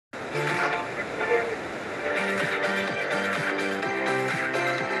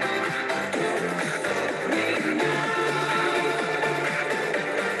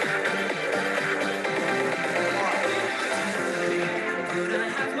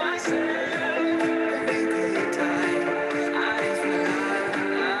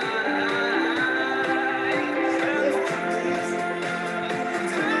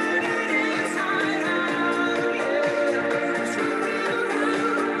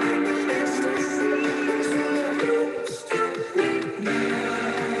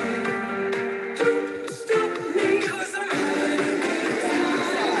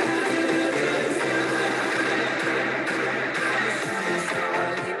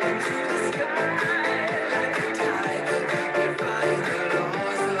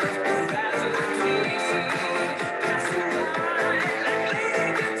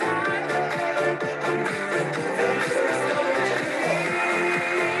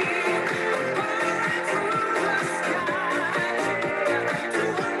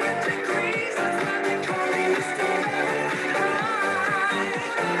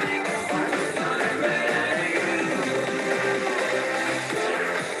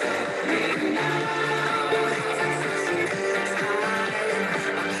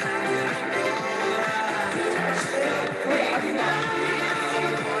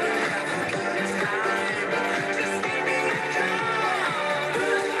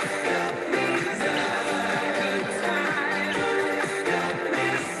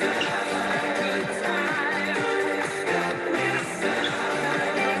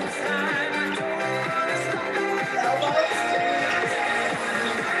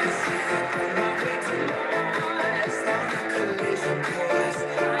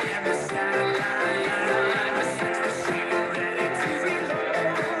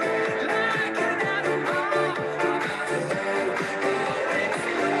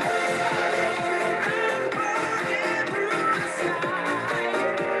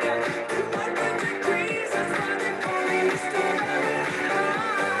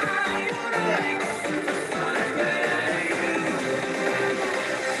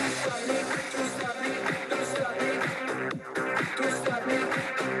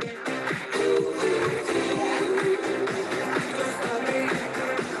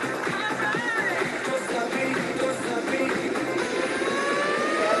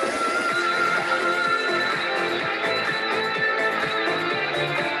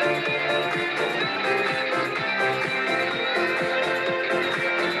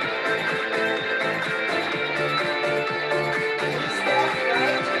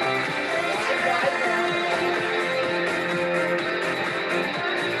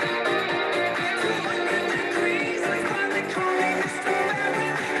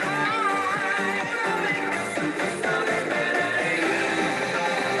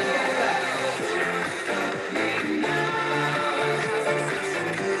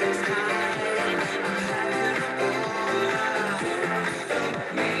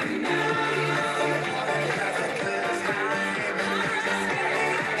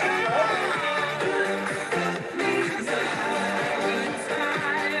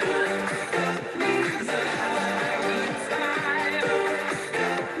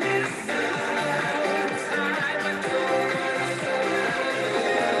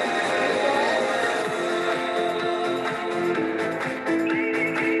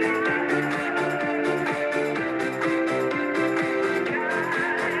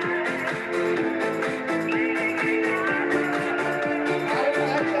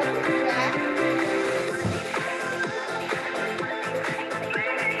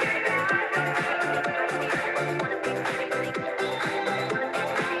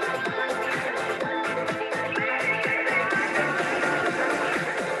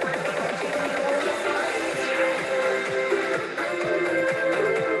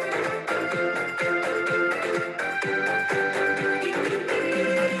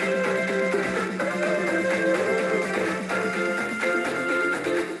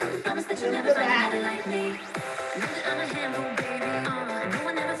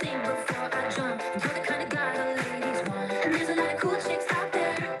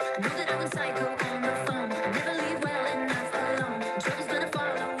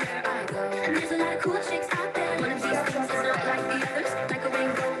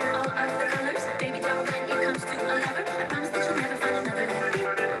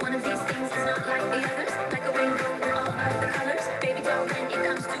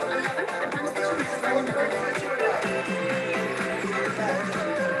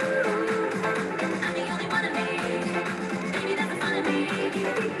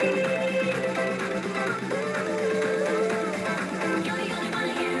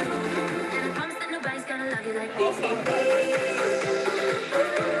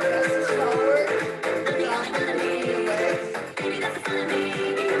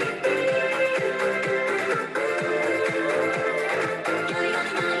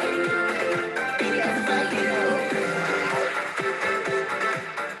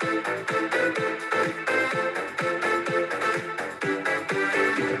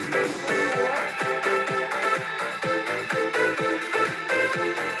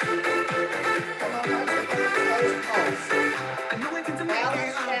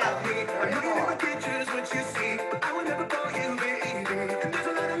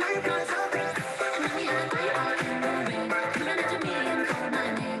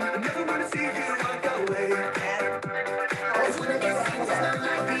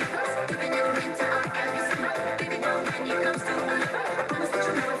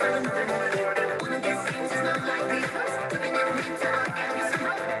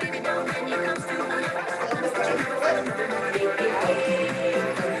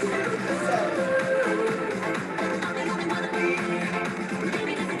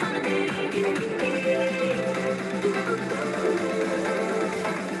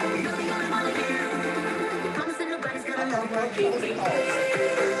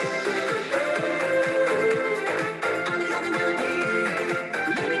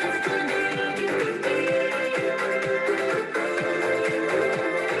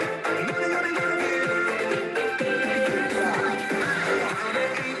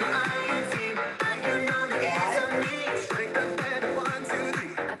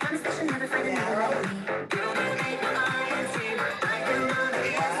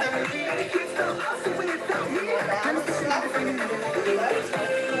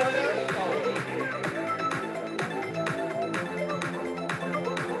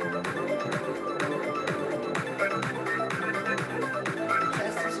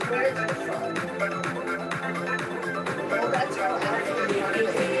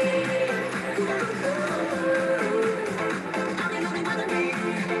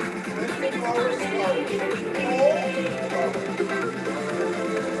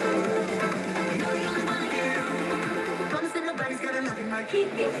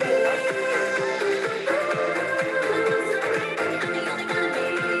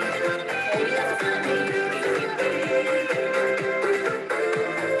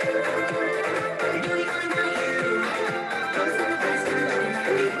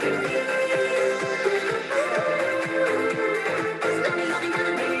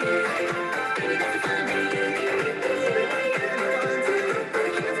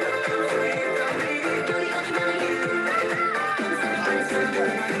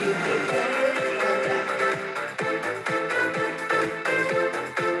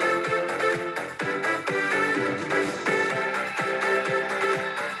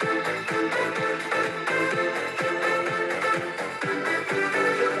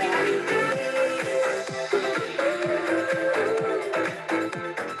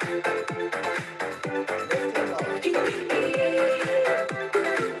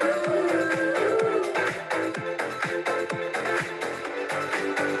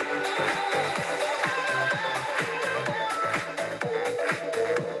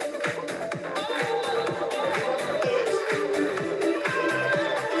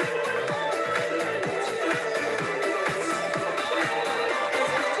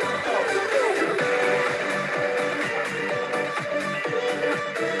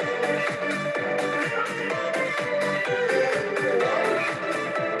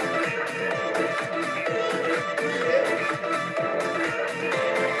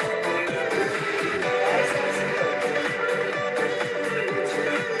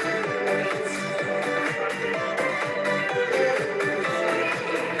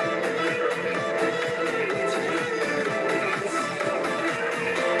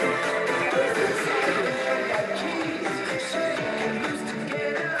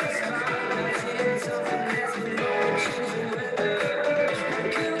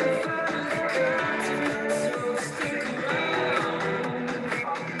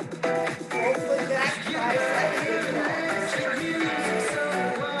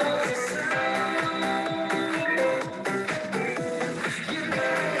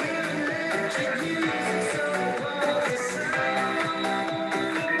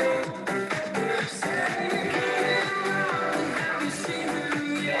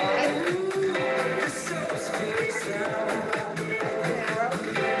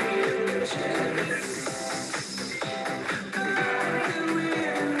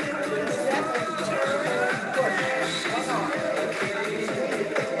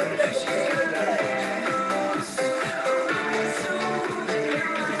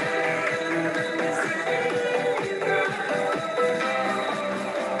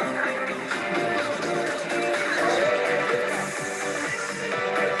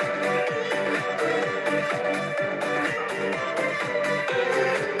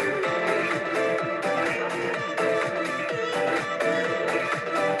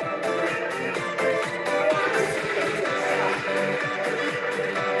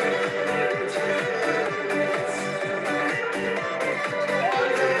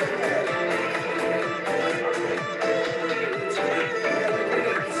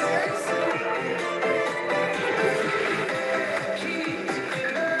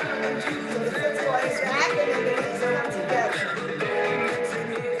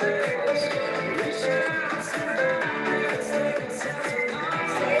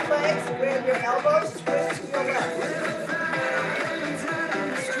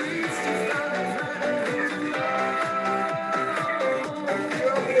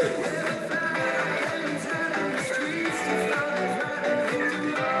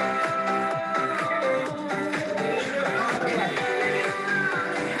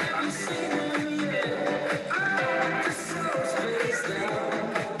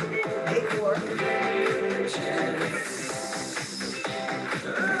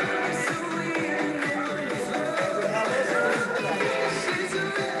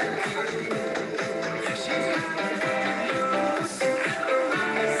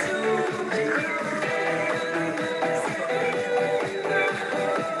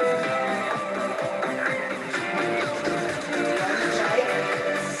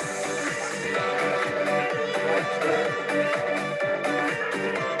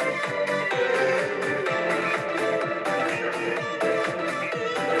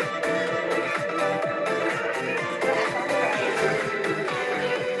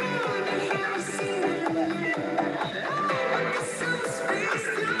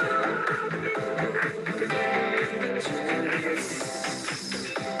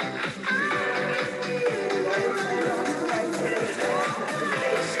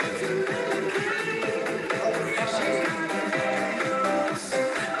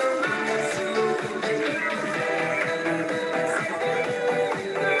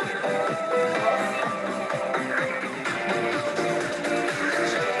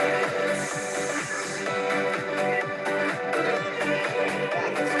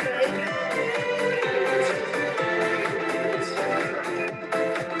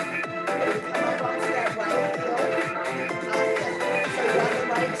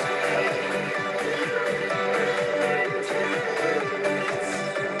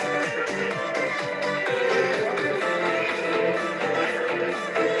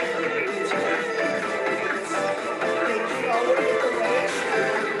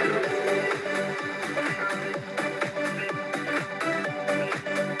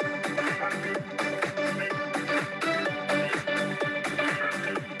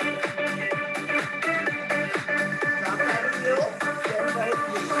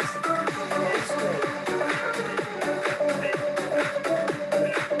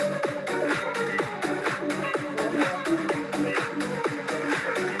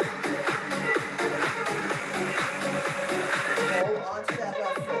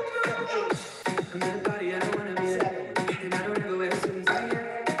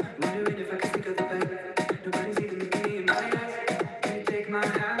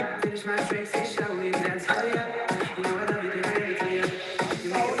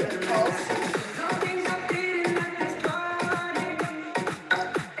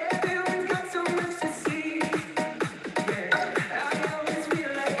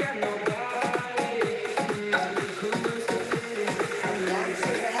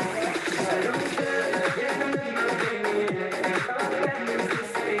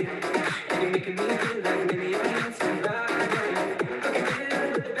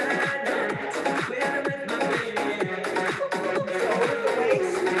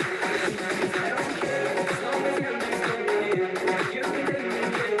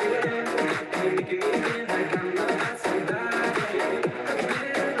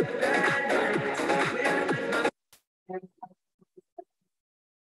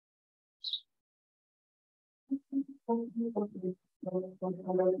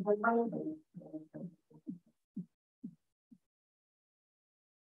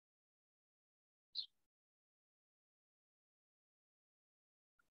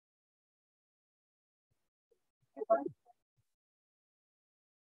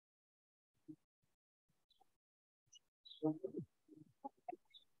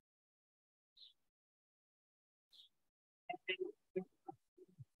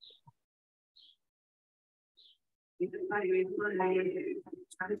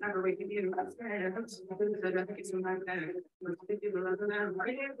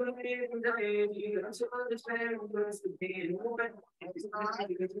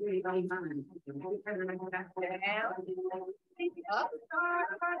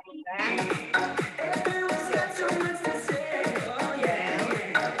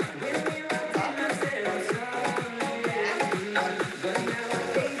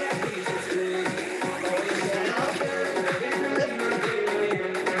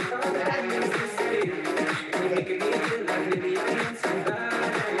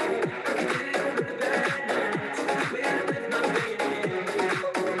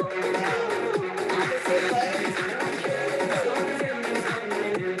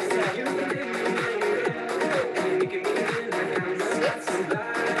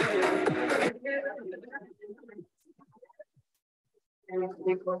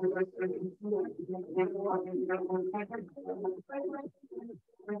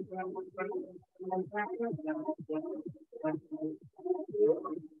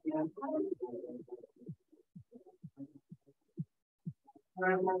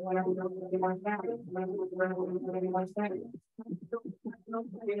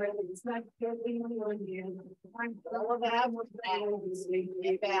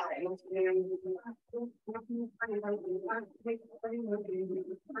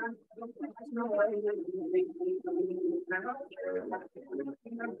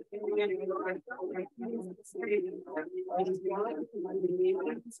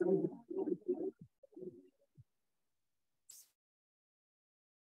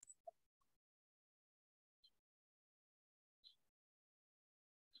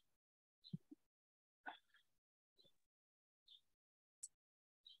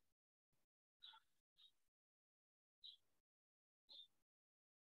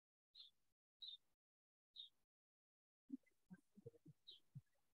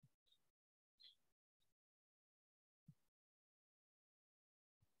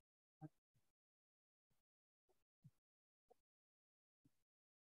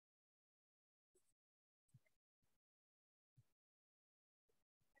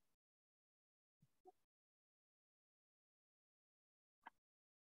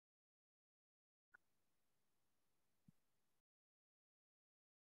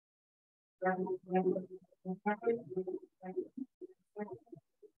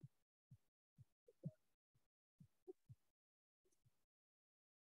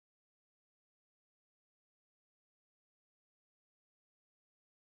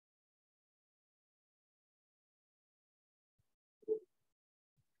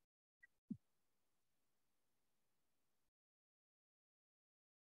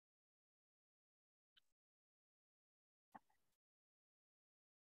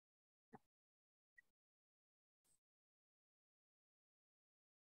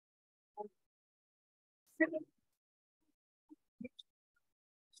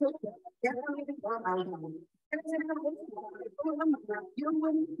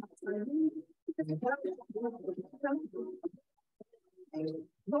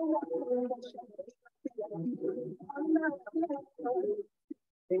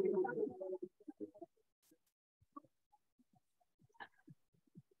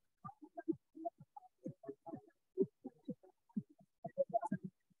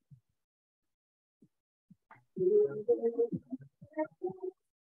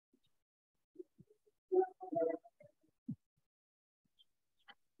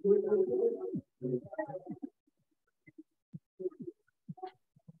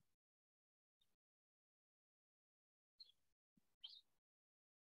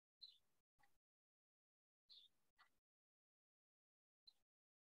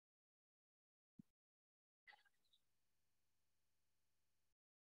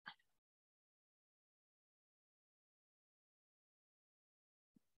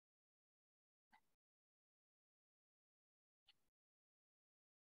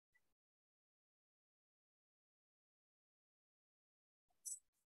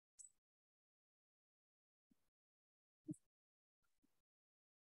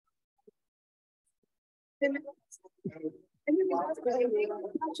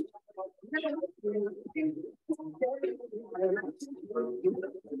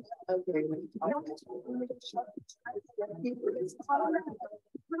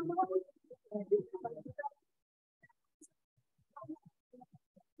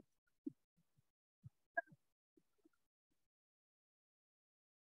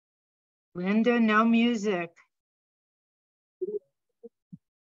Linda, no music.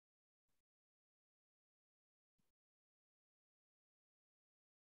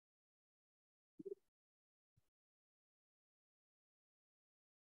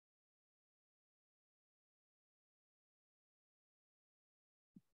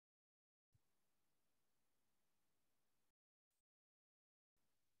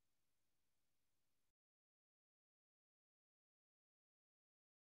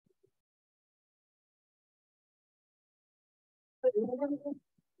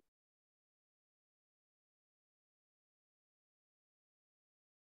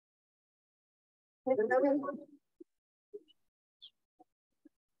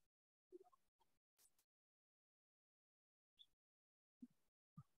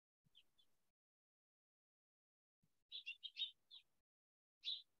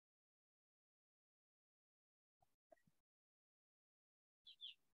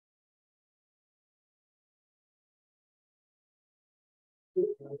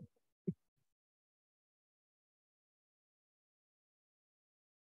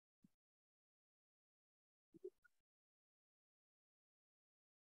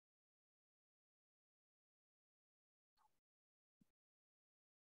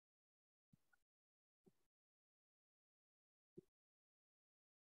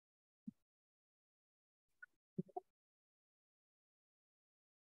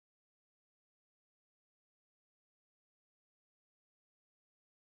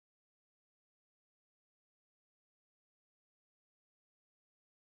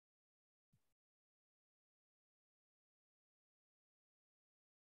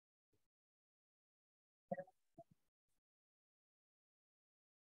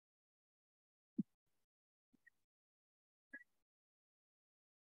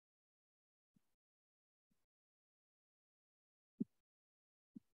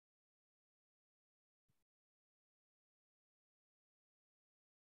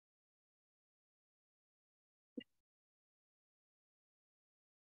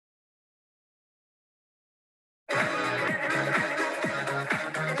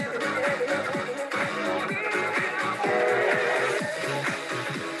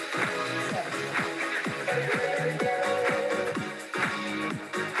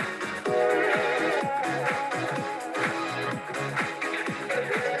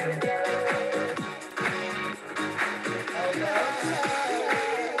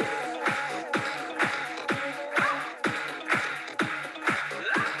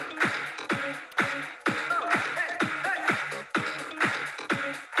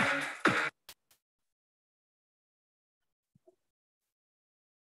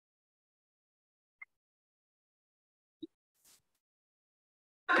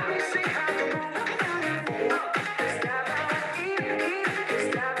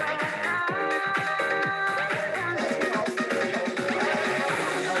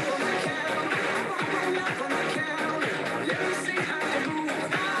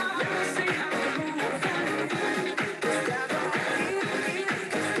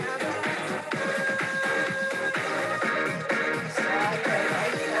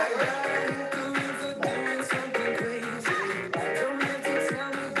 Something crazy. Don't have to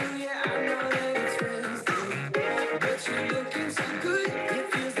tell me, do you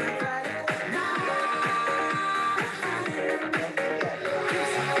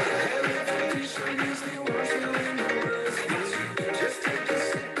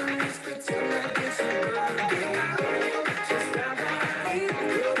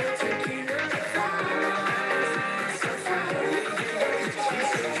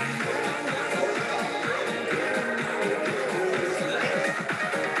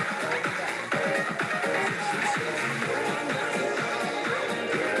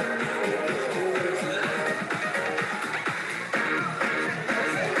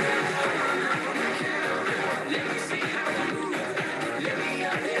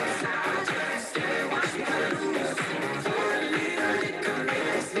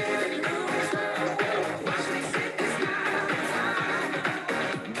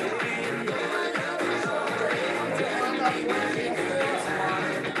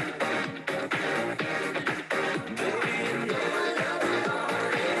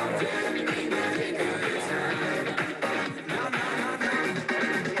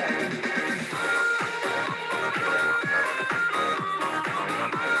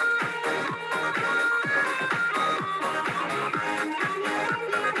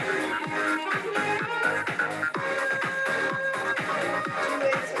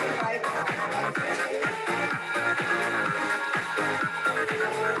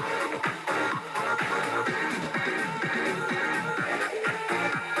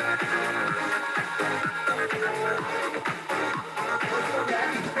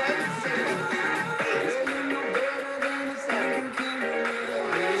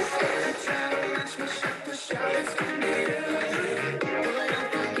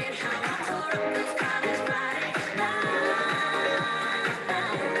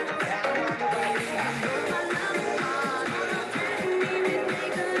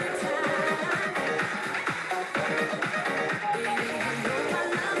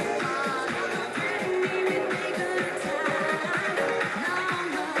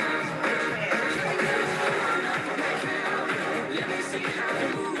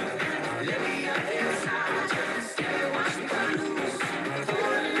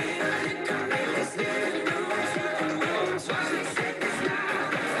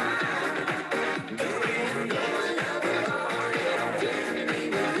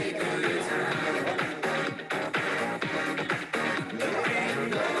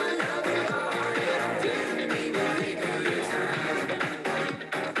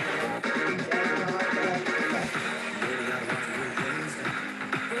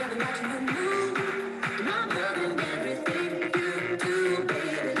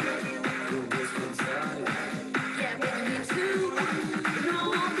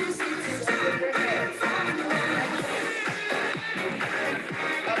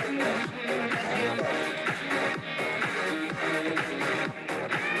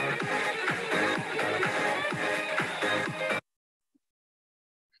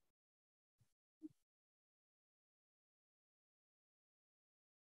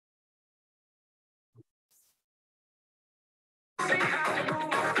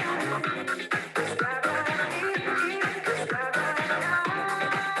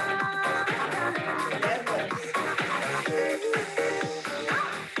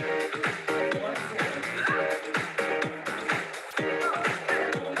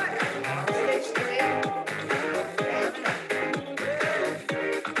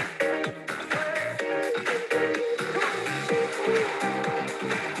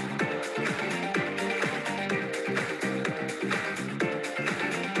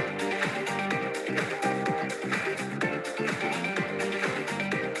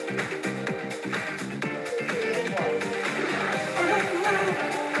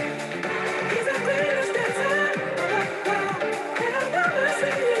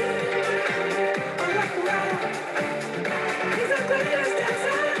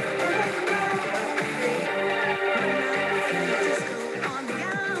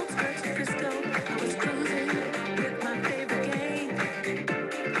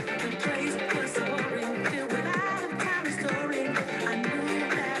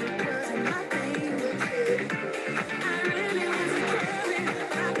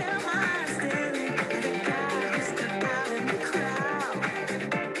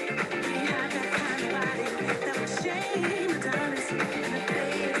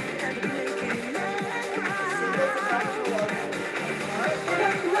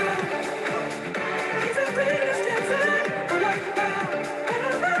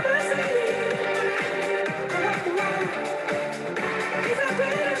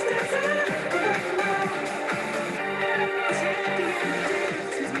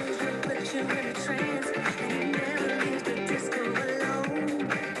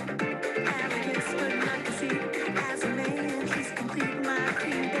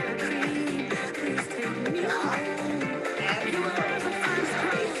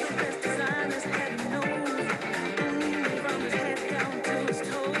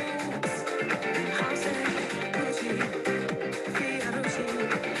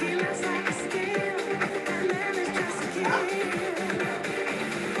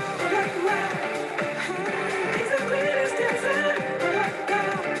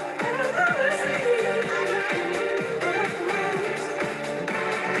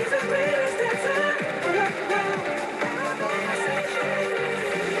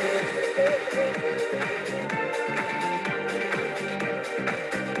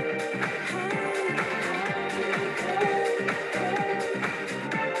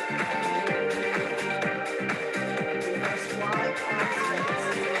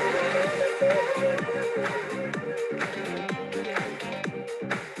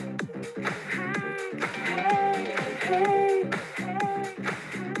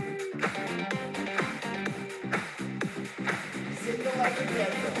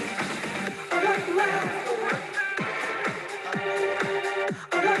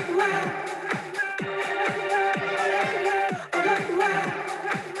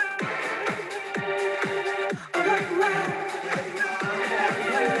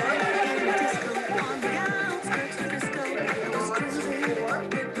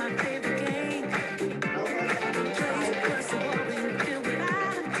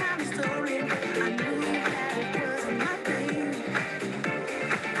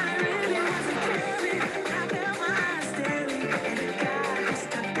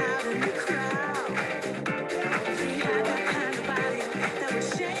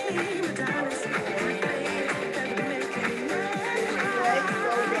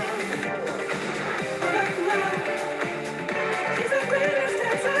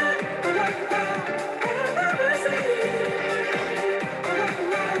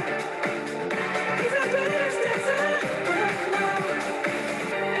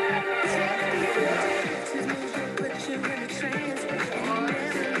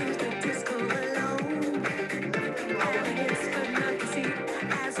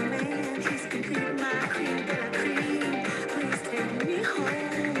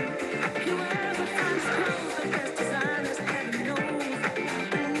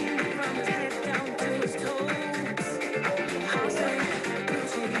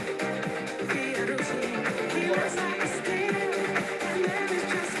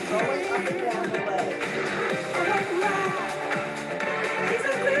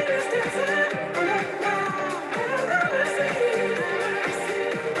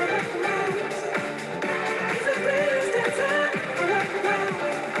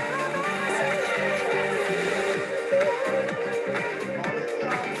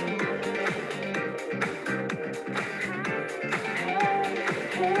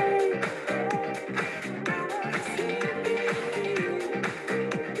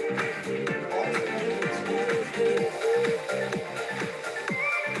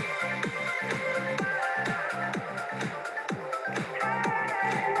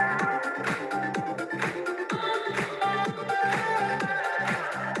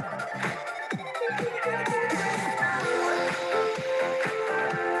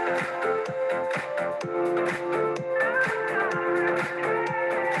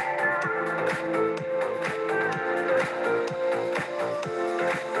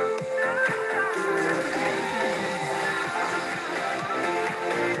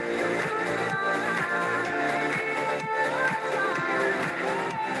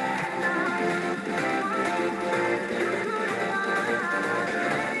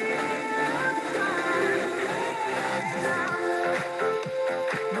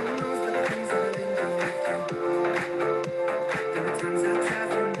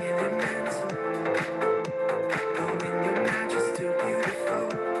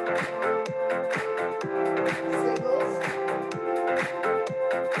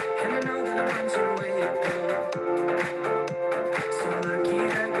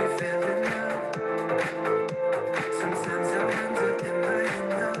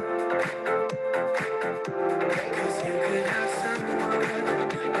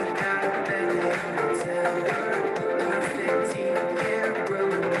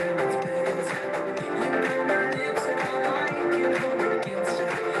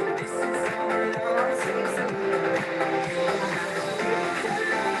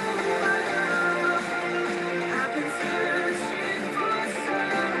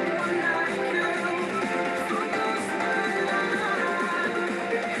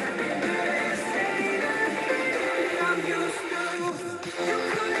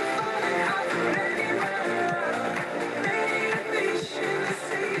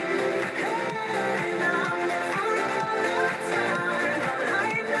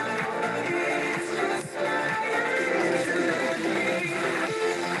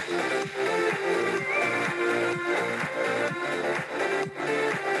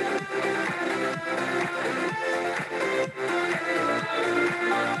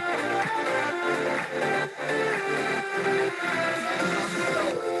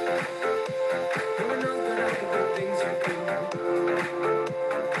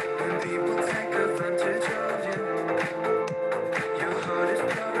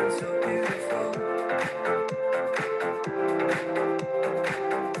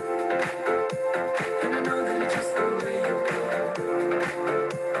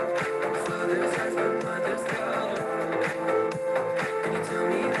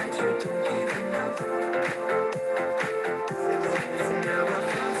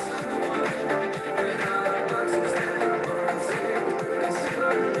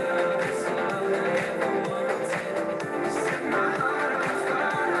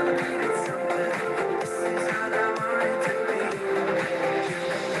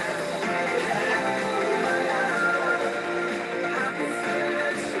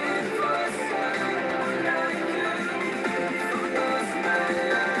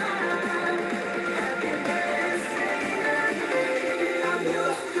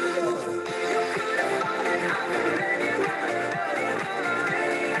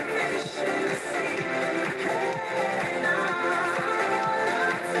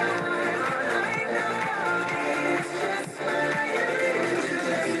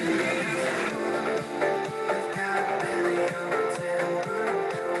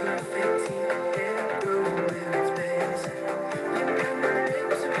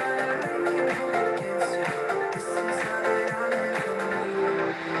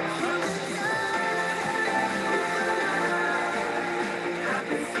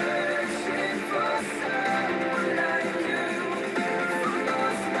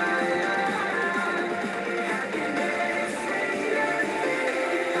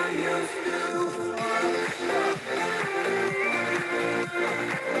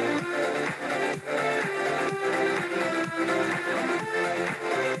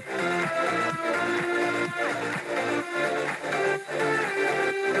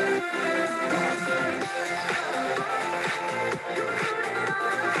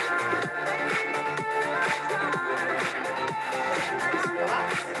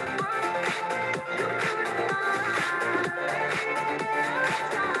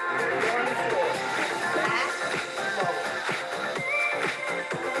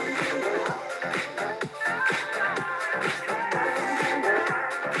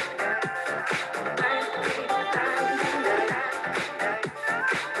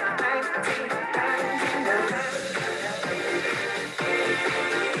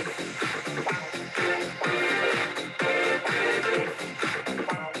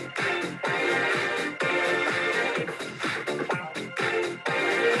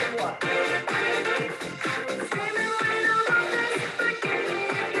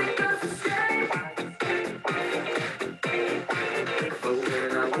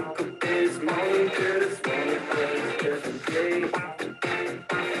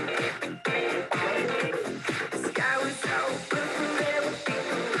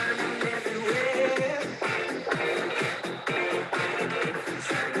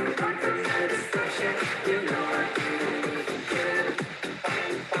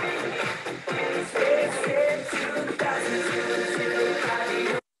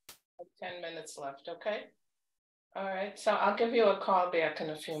right, so I'll give you a call back in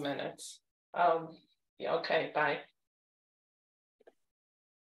a few minutes. Yeah, okay, bye.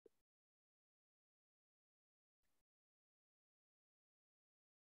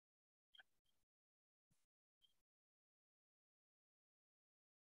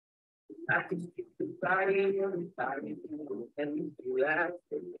 I can keep the body on body and you laugh.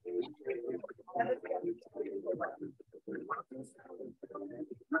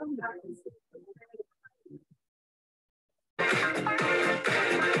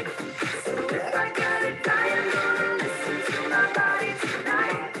 I got a time, gonna listen to my body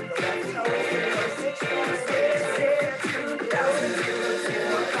tonight.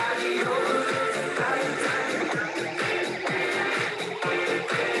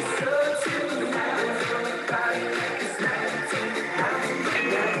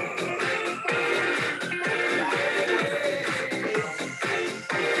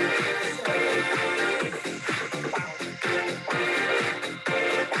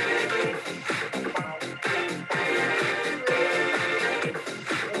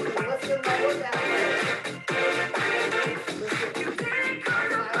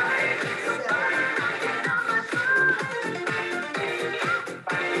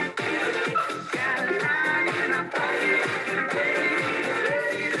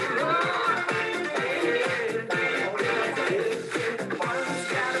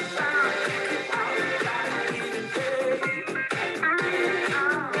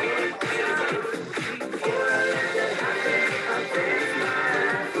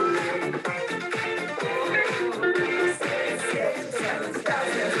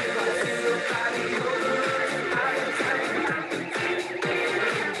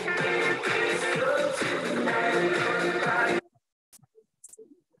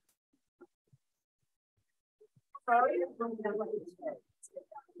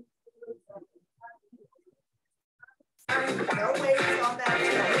 No weights on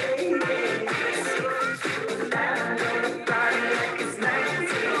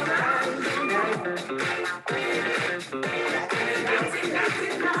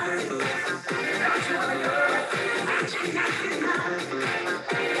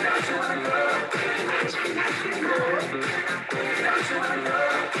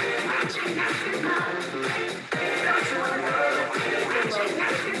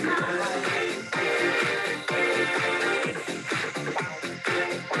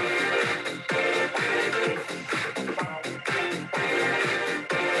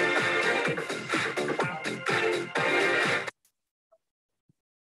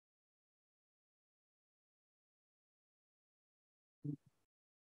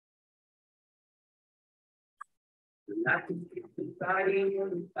I can keep the body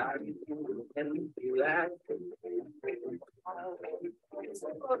on body and you laugh.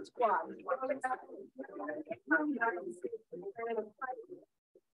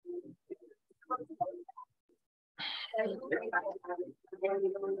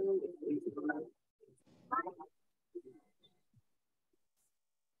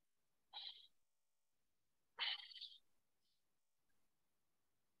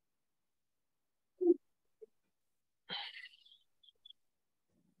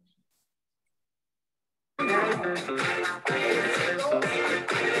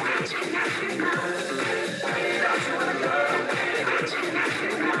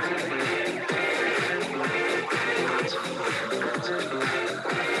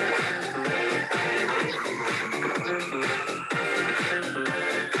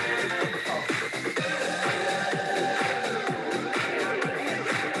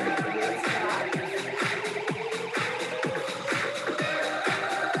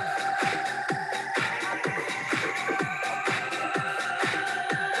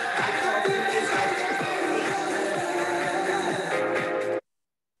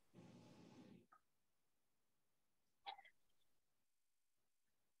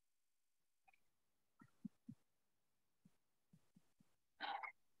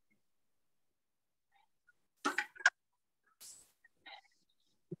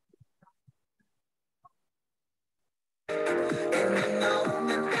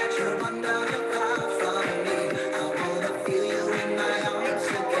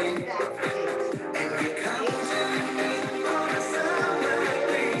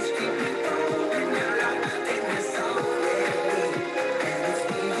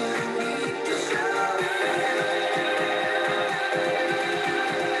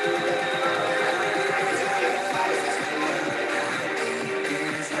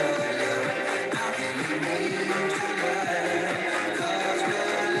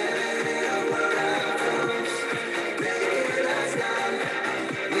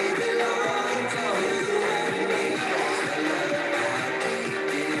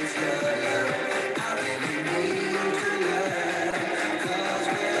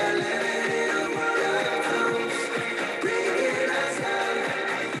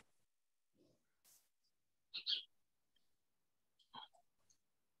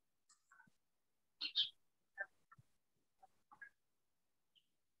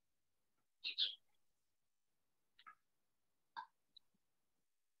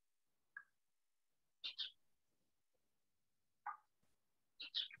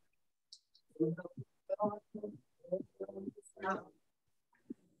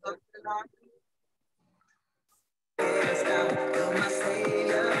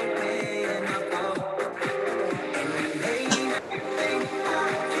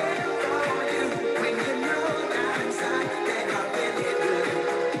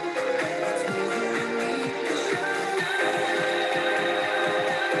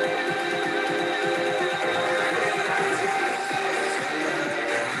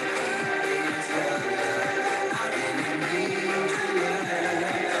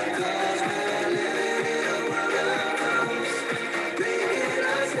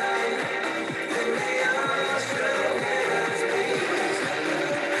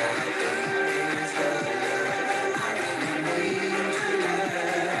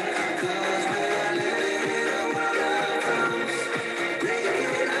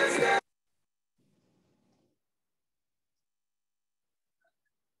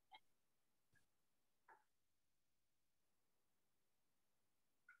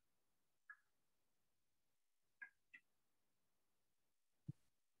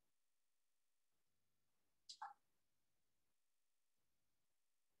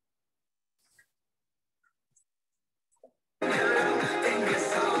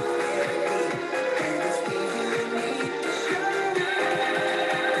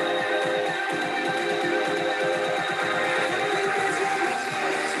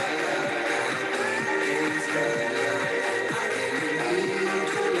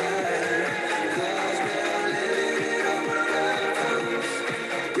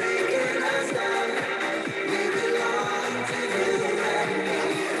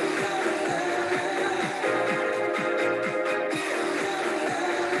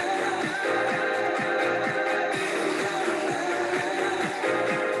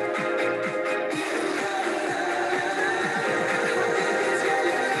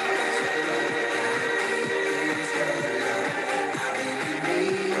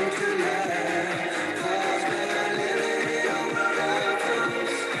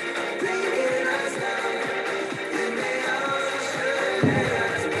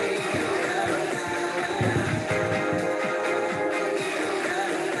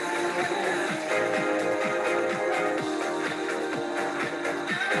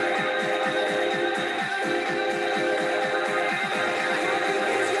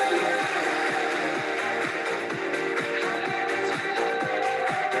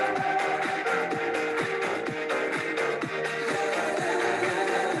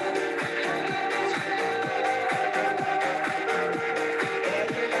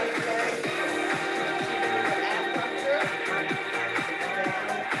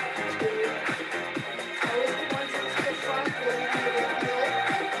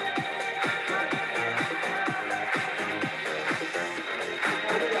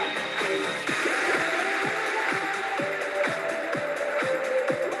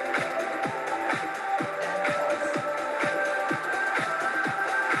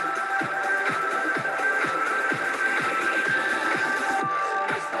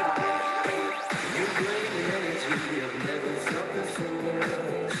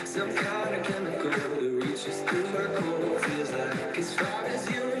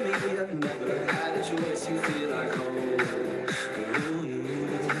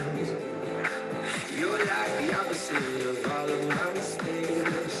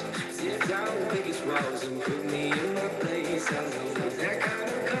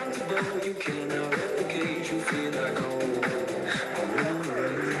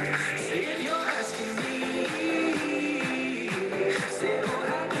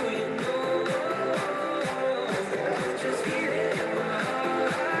 Just feel it in my heart.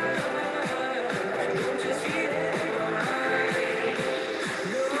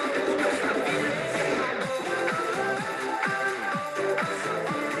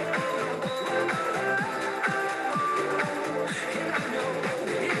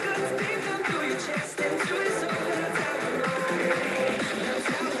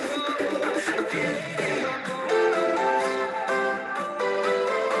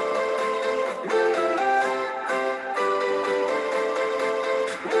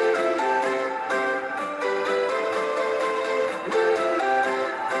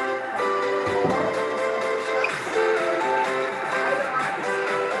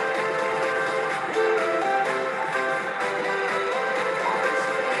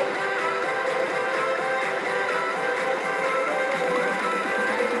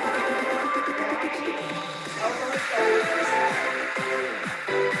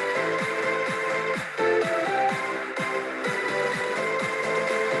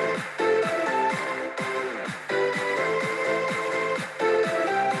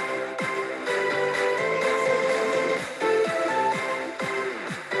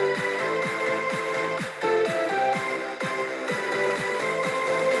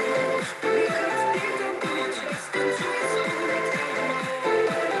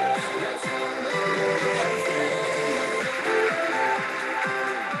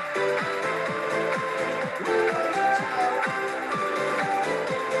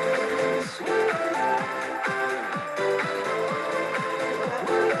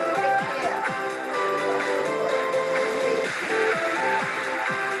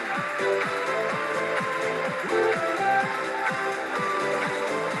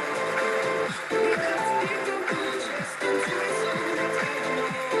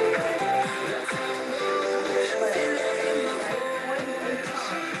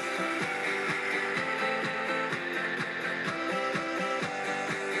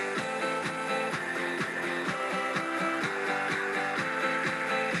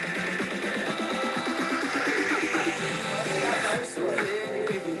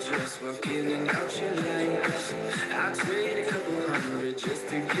 you just walk in and out your lines. I'll trade a couple hundred just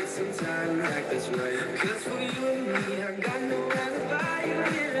to get some time back, that's right. Cause for you and me, I got no alibi, you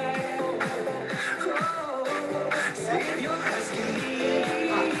be like, oh, say if you're asking me,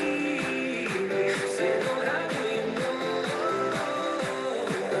 say don't I know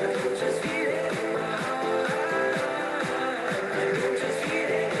you know, just feel it in my heart, just feel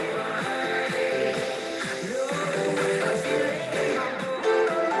it in my heart, no, I feel it in my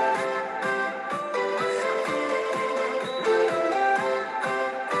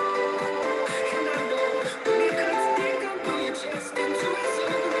and I know when you cut stick up on your chest into his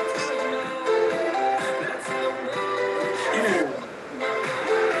soul, that's how you know, that's how I know.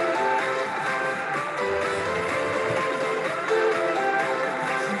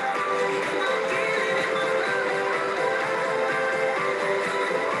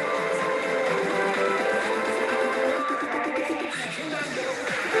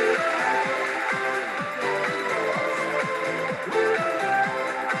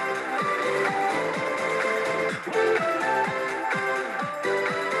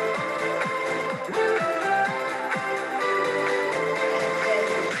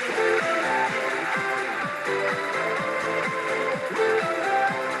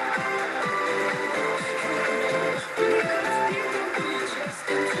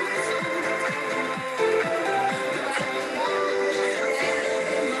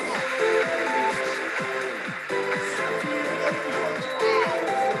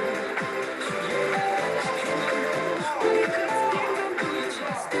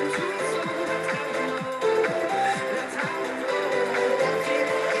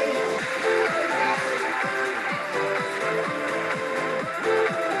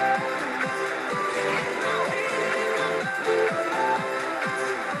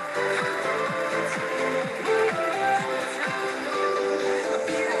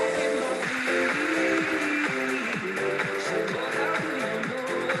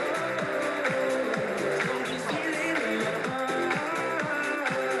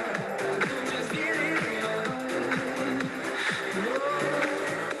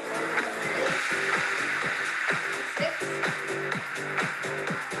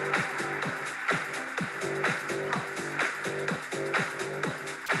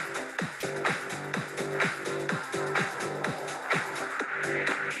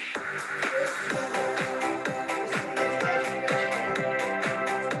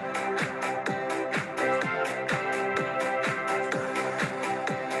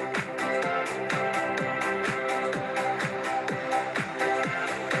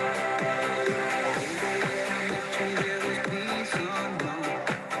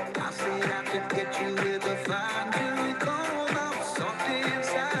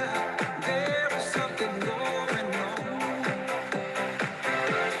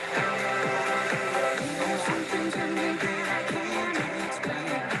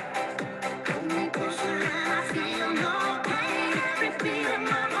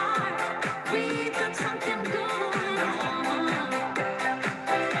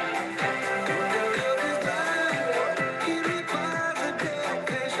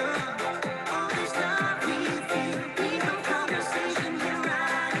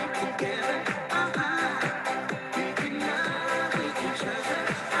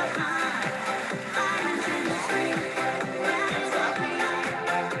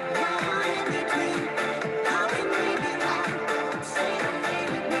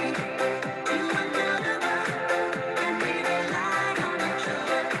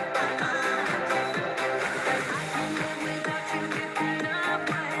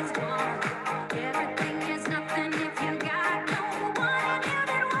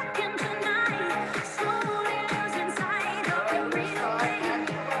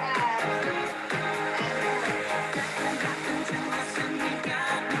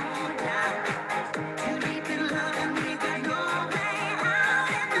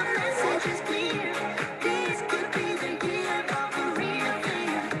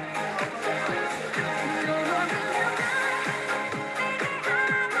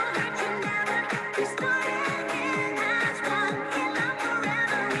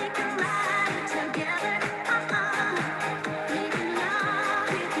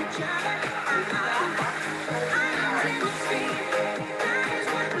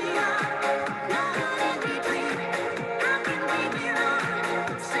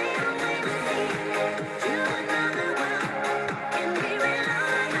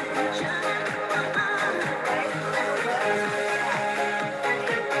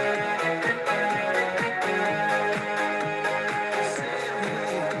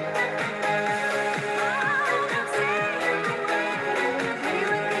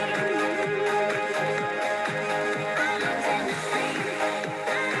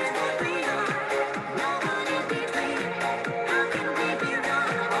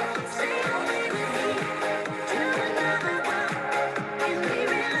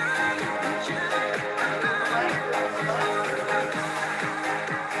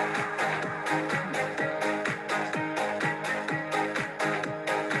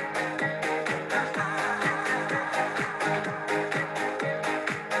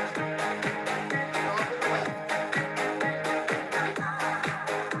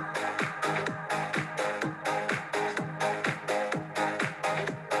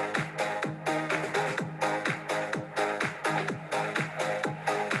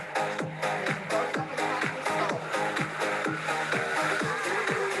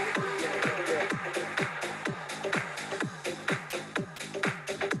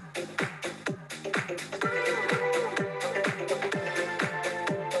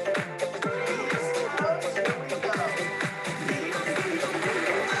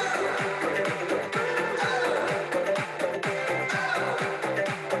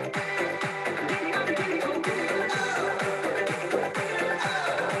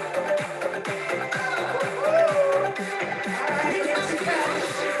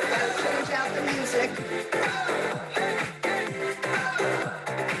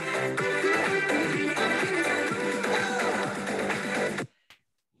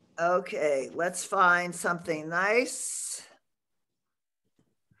 Okay, let's find something nice.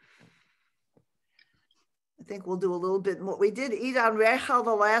 I think we'll do a little bit more. We did eat on Rechel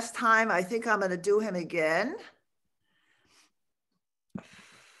the last time. I think I'm going to do him again.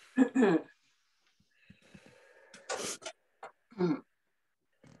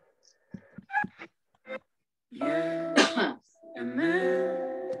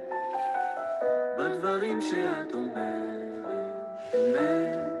 בדברים שאת אומרת,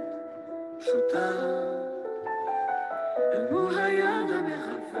 אמת פשוטה, אל מול היד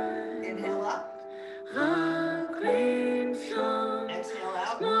המחווה. Inhale up. רק לנשום, Exhale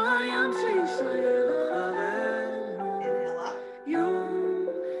out. כמו הים שישראל אחרינו. Inhale up. יום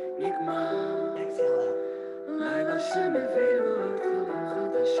נגמר, Exhale out. לילה שמביא לו התחלה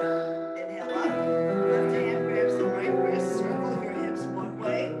חדשה. Inhale up. Left hand grabs the right wrist. Circle your hips one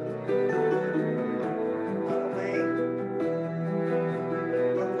way. Other way.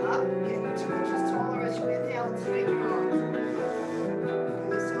 Look up. Get 2 inches taller as you inhale and straighten your arms.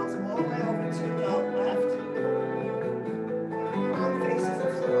 Pull yourselves all the way over to the left. Palm faces the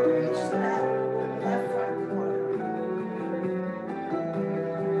floor. Reach to that left front corner.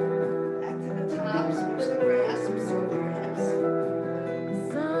 Back to the top. Switch the grasp. Circle your hips.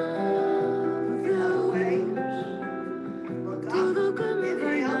 The other way. Look up.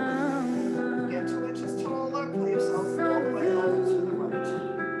 Inhale. Get 2 inches taller. Pull yourself all the way over to the right.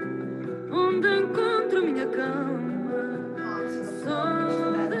 Onde encontro minha cama, Palms to the só floor. Reach to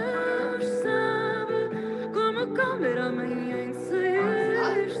that Deus sabe como comer amanhã em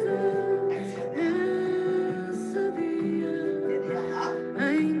sexta. Esse dia Inhale up.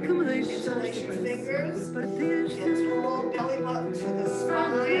 em que me deixaste Interlace your fingers. Get partiste tall, belly button to the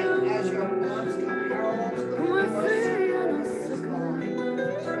spine as your arms come parallel to the uma floor. feia Circle nossa your cama. spine.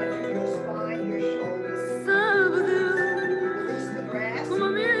 Stretching your spine, your shoulders. Sabe Deus Release the grasp. como a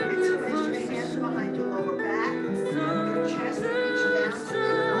minha Interlace voz your hands behind your lower back. só Your chest reach down Deus to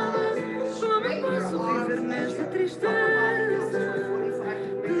your sabe thighs. como Straighten your posso arms viver as nesta your upper body comes tristeza. to a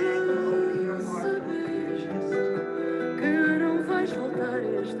 45-degree angle, opening your heart and opening your chest. Que não vais voltar,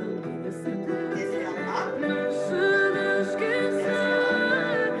 esta minha certeza. Inhale up. Mas se Deus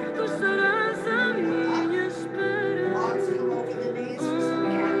quiser, tu estarás à minha espera. Arms come over the knees for some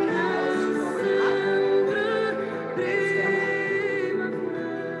cat-cows. Going up.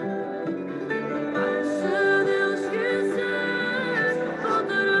 Mas se Deus quiser,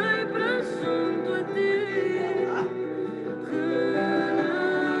 voltarei para junto a ti. Inhale up.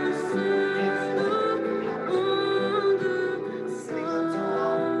 Renascendo onde Sitting up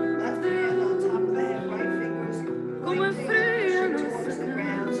tall, left hand on top of the head, right fingers Como é pointing fria and a pushing nossa towards the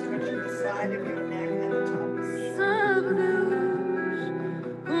ground, stretching the side of your neck and the top of your shoulder. sabe Deus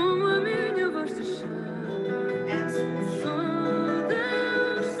como a minha voz te chama. And switch. Só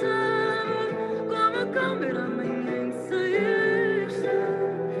Deus sabe como comer amanhã em sexta.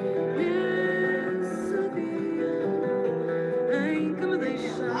 Esse dia em que me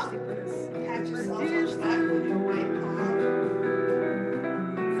deixaste para Pat sempre yourself on the partiste. back with your right palm.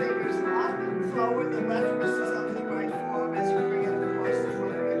 Fingers up, forward, the left wrist is up the right forearm as you bring it across the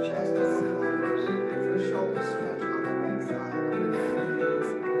front of your chest and shoulders. Your shoulders stretch on the right side.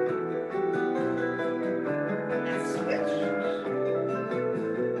 And switch.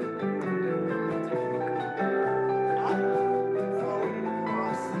 Up, forward and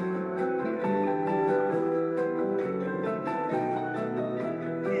across.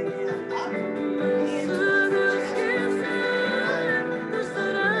 Inhale up. Se Deus quiser, tu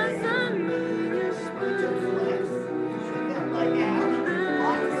estarás à minha espera. Flex. Shoot that leg out.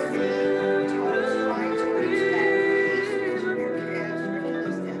 Lock the knee. Toes trying to reach that base of your calves, your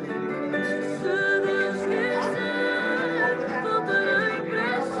heels, and then your hips. Se Deus quiser, voltarei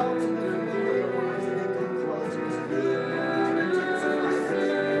para Parallel to the floor, your arms and then come closer to the earth to intensify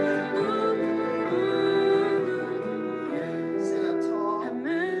this. Sit up tall,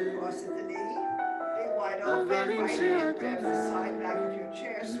 cross at the knee, big wide open, right hand grabs the side back of your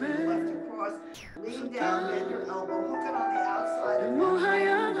chair, swing the left across, lean down, bend your elbow, hook it on the outside of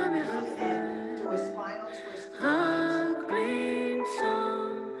the head, do a spinal twist. רק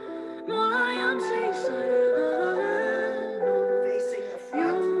לנשום, מול הים שישראל עלינו. Facing the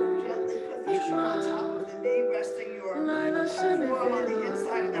front, gently put the shoe on top of the knee, resting your לילה forearm on the שמביא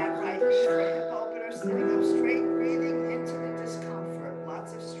inside of that right knee for a hip opener, sitting up straight, breathing into the discomfort.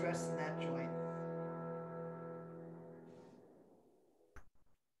 Lots of stress in that joint.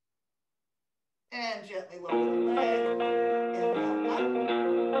 And gently lower the leg. Inhale up.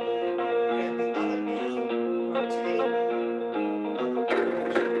 Grab the other knee. Rotate.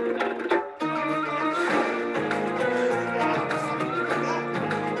 Down, sink your gut.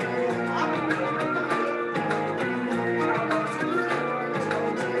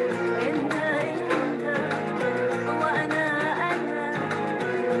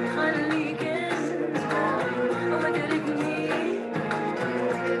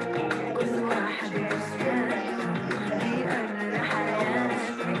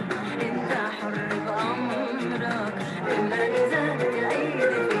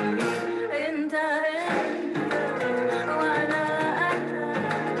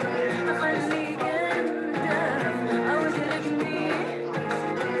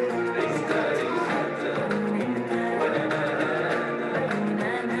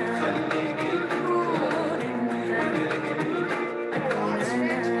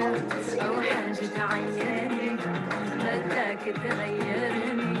 عياني بدك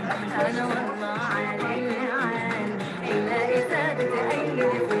تغيرني أنا والله علي عال إلا إذا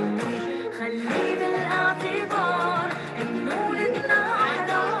تأيدني خلي بالاعتبار إنه ولدنا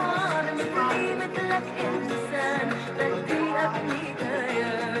أحرار مثلي مثلك إنسان بدي أبني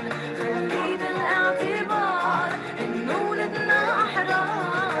كيان خلي بالاعتبار إنه ولدنا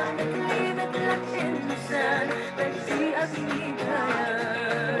أحرار مثلي مثلك إنسان بدي أبني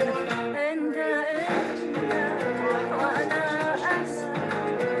كيان أنت وأنا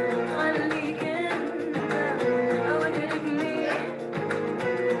أسأل خليك أنت واتركني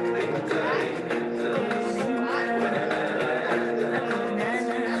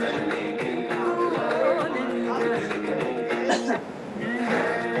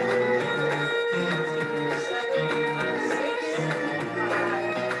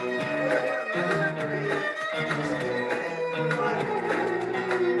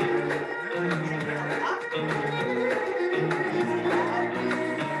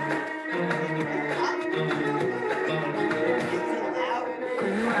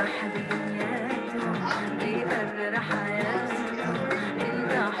كل واحد بنياته بيقرر حياته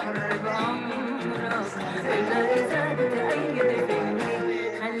انت حر بعمرك الا اذا تتأيد فيني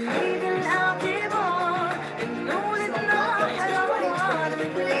خلي بالاعتبار انه ولدنا احرار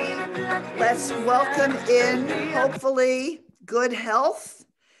مثلي مثلك. Let's welcome in, hopefully, good health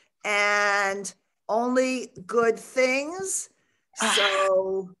and only good things.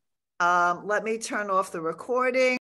 So let me turn off the recording.